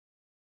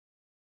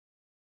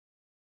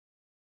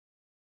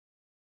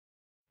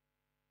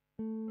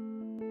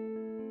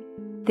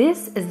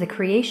This is the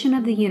creation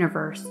of the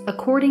universe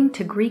according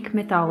to Greek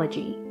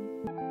mythology.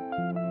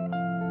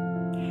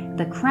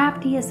 The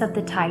craftiest of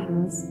the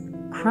Titans,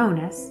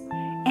 Cronus,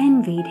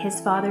 envied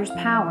his father's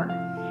power,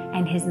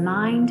 and his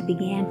mind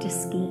began to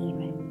scheme.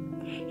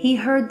 He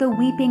heard the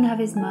weeping of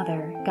his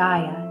mother,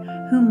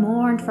 Gaia, who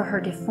mourned for her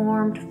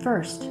deformed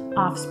first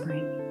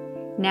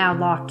offspring, now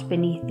locked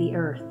beneath the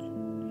earth.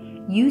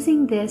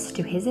 Using this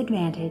to his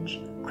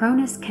advantage,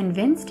 Cronus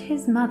convinced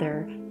his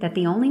mother that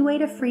the only way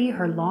to free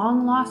her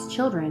long-lost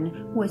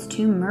children was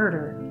to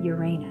murder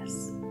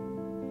Uranus.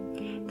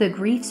 The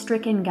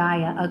grief-stricken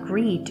Gaia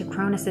agreed to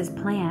Cronus's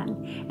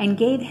plan and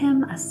gave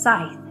him a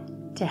scythe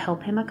to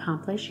help him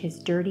accomplish his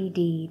dirty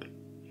deed.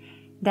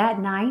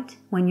 That night,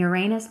 when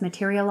Uranus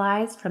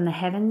materialized from the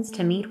heavens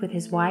to meet with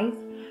his wife,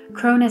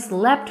 Cronus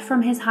leapt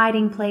from his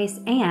hiding place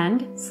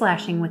and,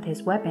 slashing with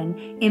his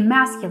weapon,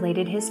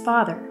 emasculated his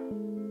father.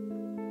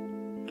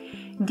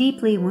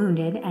 Deeply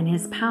wounded and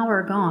his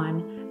power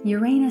gone,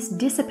 Uranus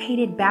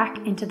dissipated back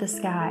into the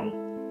sky,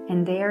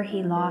 and there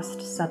he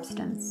lost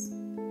substance.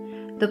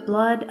 The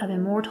blood of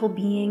immortal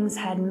beings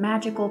had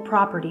magical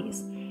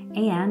properties,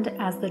 and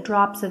as the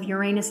drops of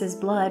Uranus's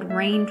blood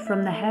rained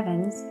from the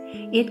heavens,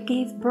 it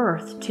gave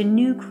birth to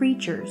new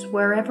creatures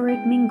wherever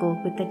it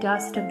mingled with the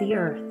dust of the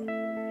earth.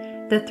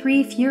 The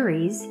three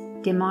Furies,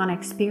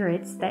 demonic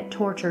spirits that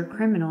tortured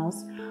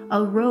criminals,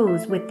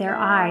 arose with their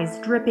eyes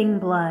dripping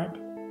blood.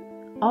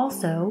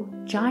 Also,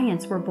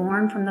 giants were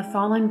born from the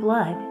fallen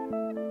blood.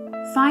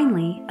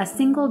 Finally, a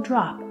single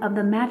drop of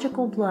the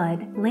magical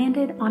blood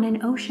landed on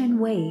an ocean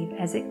wave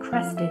as it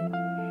crested.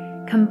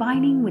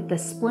 Combining with the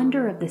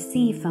splendor of the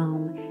sea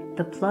foam,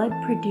 the blood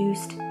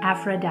produced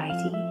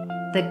Aphrodite,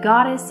 the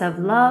goddess of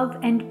love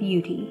and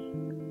beauty.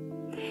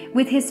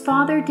 With his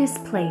father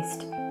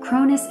displaced,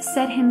 Cronus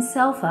set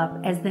himself up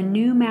as the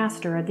new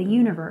master of the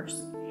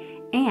universe,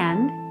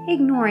 and,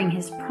 ignoring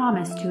his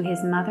promise to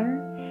his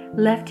mother,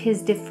 left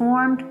his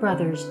deformed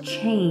brothers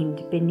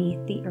chained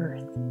beneath the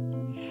earth.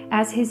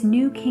 As his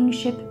new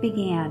kingship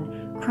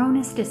began,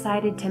 Cronus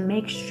decided to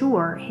make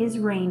sure his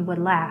reign would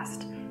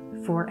last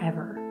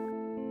forever.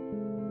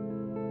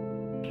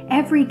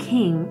 Every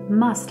king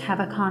must have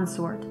a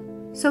consort,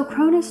 so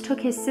Cronus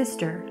took his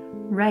sister,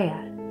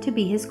 Rhea, to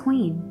be his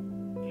queen.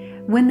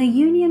 When the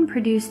union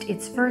produced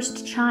its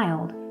first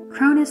child,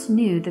 Cronus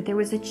knew that there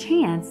was a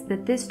chance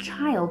that this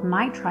child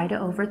might try to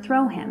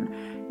overthrow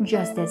him,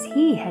 just as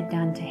he had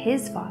done to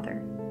his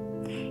father.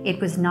 It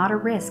was not a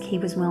risk he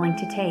was willing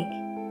to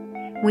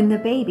take. When the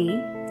baby,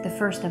 the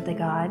first of the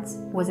gods,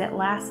 was at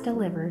last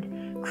delivered,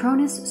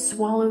 Cronus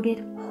swallowed it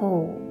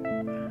whole.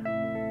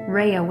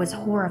 Rhea was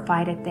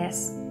horrified at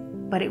this,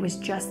 but it was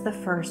just the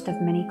first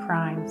of many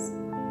crimes.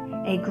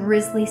 A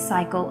grisly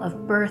cycle of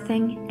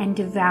birthing and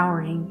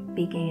devouring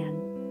began.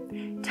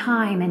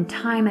 Time and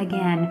time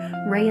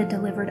again, Rhea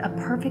delivered a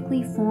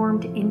perfectly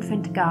formed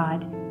infant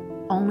god,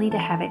 only to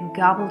have it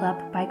gobbled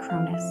up by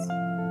Cronus.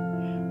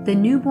 The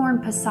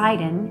newborn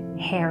Poseidon,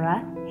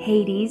 Hera,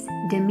 Hades,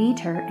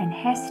 Demeter, and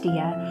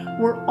Hestia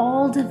were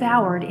all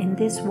devoured in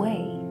this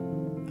way.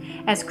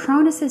 As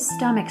Cronus's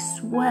stomach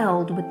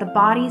swelled with the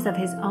bodies of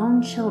his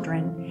own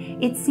children,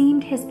 it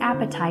seemed his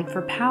appetite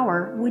for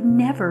power would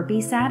never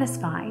be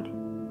satisfied.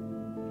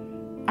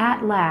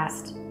 At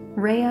last,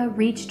 Rhea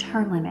reached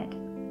her limit.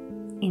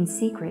 In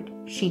secret,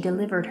 she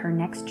delivered her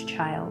next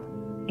child,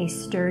 a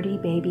sturdy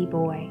baby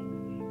boy,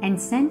 and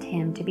sent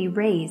him to be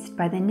raised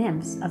by the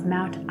nymphs of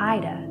Mount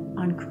Ida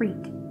on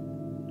Crete.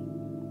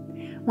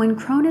 When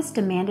Cronus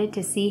demanded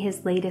to see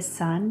his latest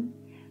son,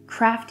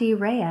 crafty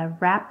Rhea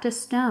wrapped a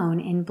stone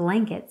in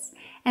blankets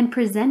and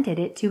presented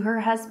it to her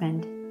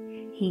husband.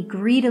 He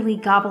greedily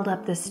gobbled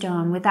up the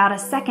stone without a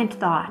second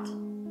thought,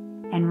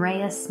 and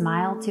Rhea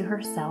smiled to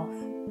herself.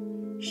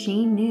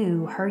 She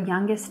knew her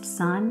youngest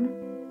son,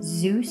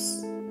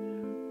 Zeus,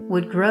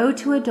 would grow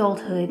to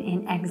adulthood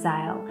in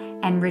exile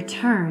and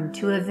return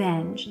to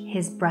avenge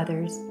his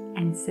brothers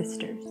and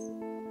sisters.